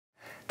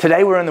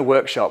Today we're in the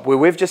workshop where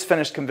we've just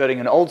finished converting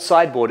an old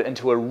sideboard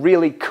into a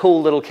really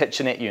cool little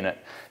kitchenette unit.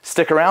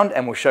 Stick around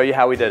and we'll show you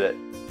how we did it.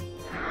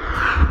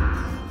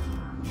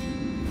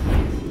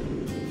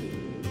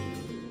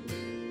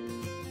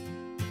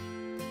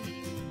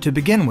 To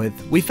begin with,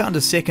 we found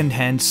a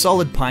second-hand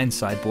solid pine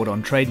sideboard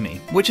on TradeMe,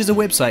 which is a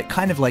website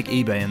kind of like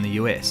eBay in the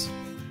US.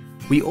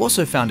 We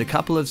also found a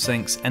couple of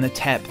sinks and a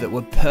tap that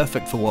were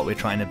perfect for what we're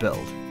trying to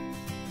build.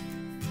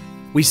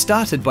 We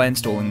started by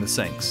installing the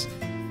sinks.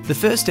 The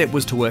first step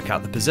was to work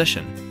out the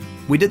position.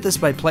 We did this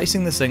by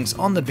placing the sinks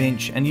on the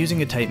bench and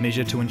using a tape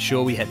measure to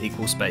ensure we had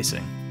equal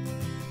spacing.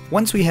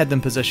 Once we had them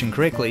positioned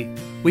correctly,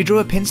 we drew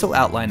a pencil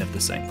outline of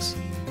the sinks.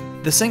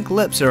 The sink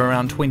lips are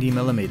around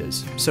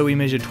 20mm, so we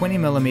measured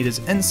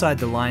 20mm inside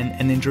the line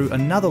and then drew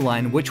another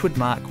line which would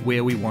mark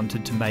where we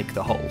wanted to make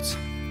the holes.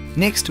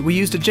 Next, we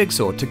used a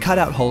jigsaw to cut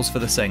out holes for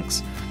the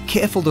sinks,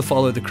 careful to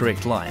follow the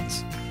correct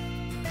lines.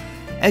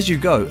 As you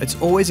go,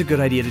 it's always a good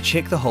idea to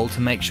check the hole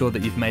to make sure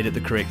that you've made it the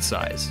correct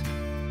size.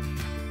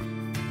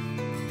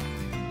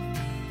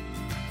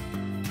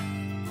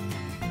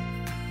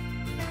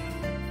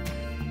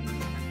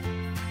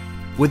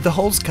 With the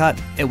holes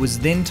cut, it was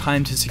then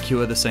time to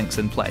secure the sinks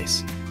in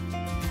place.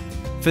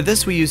 For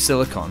this we use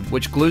silicone,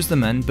 which glues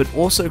them in but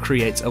also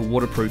creates a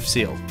waterproof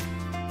seal.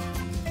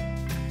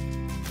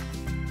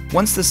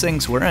 Once the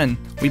sinks were in,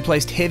 we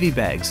placed heavy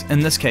bags, in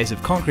this case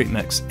of concrete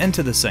mix,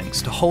 into the sinks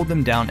to hold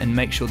them down and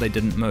make sure they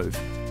didn't move.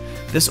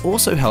 This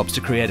also helps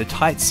to create a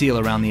tight seal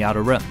around the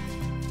outer rim.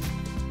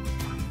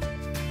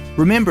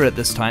 Remember at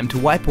this time to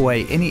wipe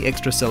away any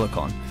extra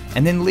silicone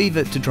and then leave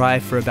it to dry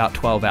for about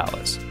 12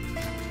 hours.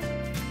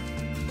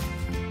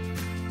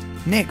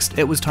 Next,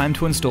 it was time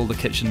to install the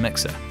kitchen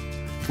mixer.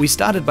 We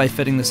started by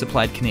fitting the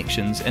supplied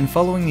connections and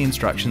following the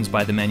instructions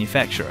by the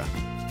manufacturer.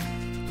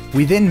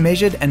 We then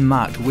measured and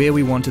marked where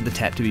we wanted the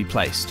tap to be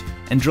placed,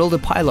 and drilled a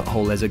pilot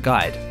hole as a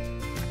guide.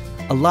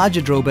 A larger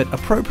drill bit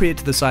appropriate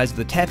to the size of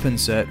the tap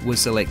insert was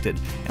selected,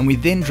 and we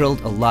then drilled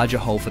a larger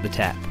hole for the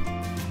tap.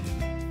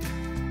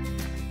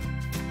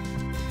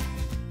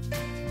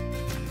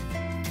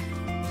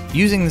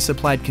 Using the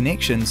supplied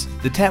connections,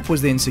 the tap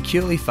was then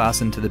securely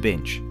fastened to the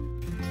bench.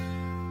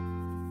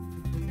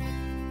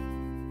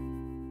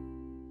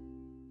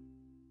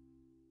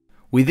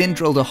 We then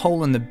drilled a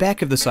hole in the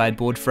back of the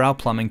sideboard for our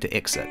plumbing to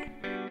exit.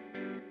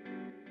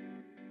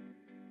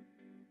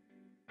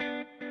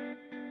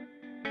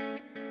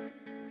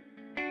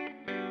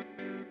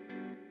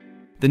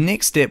 The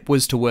next step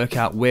was to work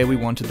out where we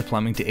wanted the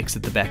plumbing to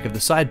exit the back of the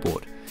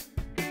sideboard,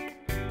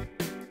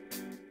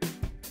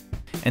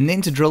 and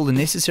then to drill the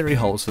necessary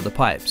holes for the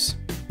pipes.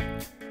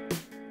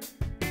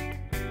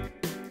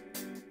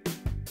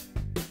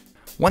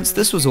 Once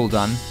this was all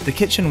done, the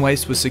kitchen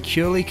waste was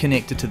securely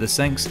connected to the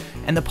sinks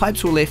and the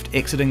pipes were left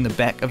exiting the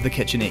back of the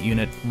kitchenette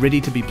unit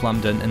ready to be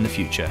plumbed in the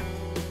future.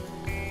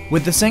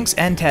 With the sinks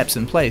and taps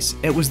in place,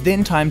 it was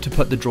then time to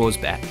put the drawers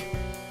back.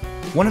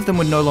 One of them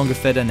would no longer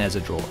fit in as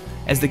a drawer,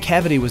 as the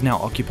cavity was now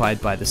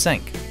occupied by the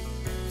sink.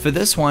 For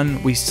this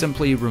one, we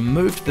simply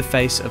removed the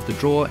face of the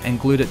drawer and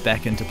glued it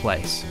back into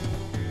place.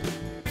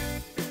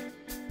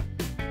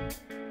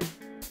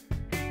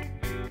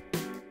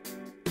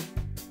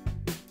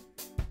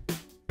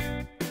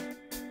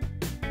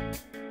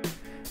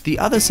 The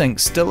other sink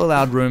still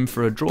allowed room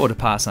for a drawer to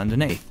pass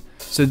underneath,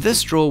 so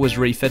this drawer was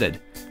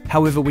refitted.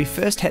 However, we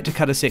first had to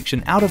cut a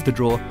section out of the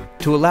drawer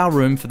to allow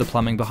room for the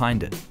plumbing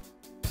behind it.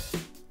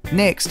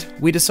 Next,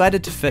 we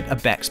decided to fit a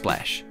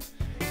backsplash.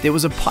 There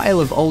was a pile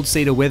of old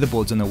cedar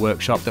weatherboards in the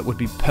workshop that would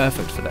be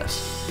perfect for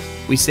this.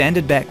 We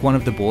sanded back one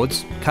of the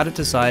boards, cut it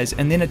to size,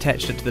 and then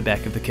attached it to the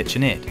back of the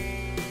kitchenette.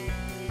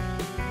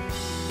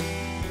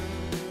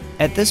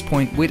 At this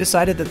point, we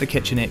decided that the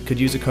kitchenette could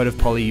use a coat of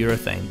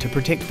polyurethane to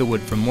protect the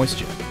wood from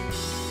moisture.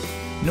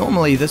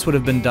 Normally this would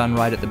have been done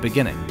right at the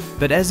beginning,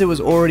 but as there was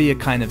already a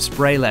kind of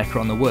spray lacquer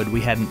on the wood, we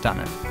hadn't done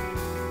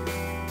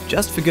it.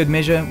 Just for good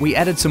measure, we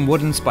added some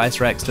wooden spice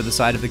racks to the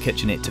side of the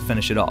kitchenette to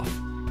finish it off.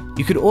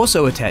 You could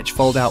also attach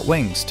fold-out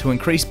wings to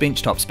increase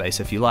benchtop space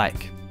if you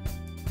like.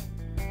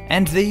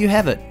 And there you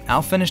have it,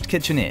 our finished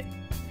kitchenette.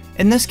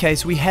 In this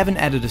case, we haven't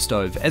added a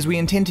stove as we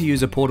intend to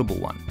use a portable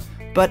one,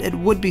 but it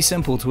would be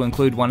simple to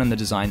include one in the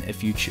design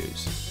if you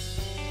choose.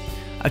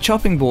 A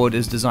chopping board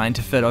is designed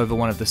to fit over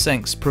one of the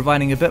sinks,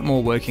 providing a bit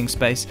more working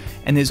space,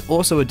 and there's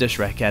also a dish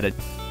rack added.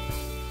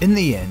 In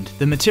the end,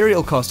 the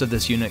material cost of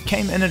this unit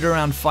came in at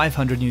around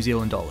 500 New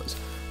Zealand dollars,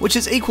 which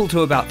is equal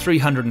to about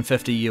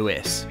 350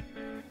 US.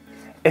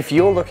 If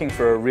you're looking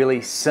for a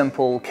really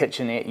simple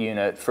kitchenette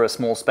unit for a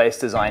small space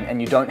design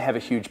and you don't have a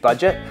huge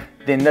budget,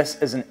 then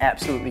this is an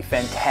absolutely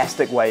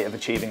fantastic way of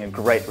achieving a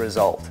great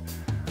result.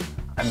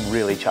 I'm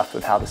really chuffed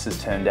with how this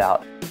has turned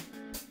out.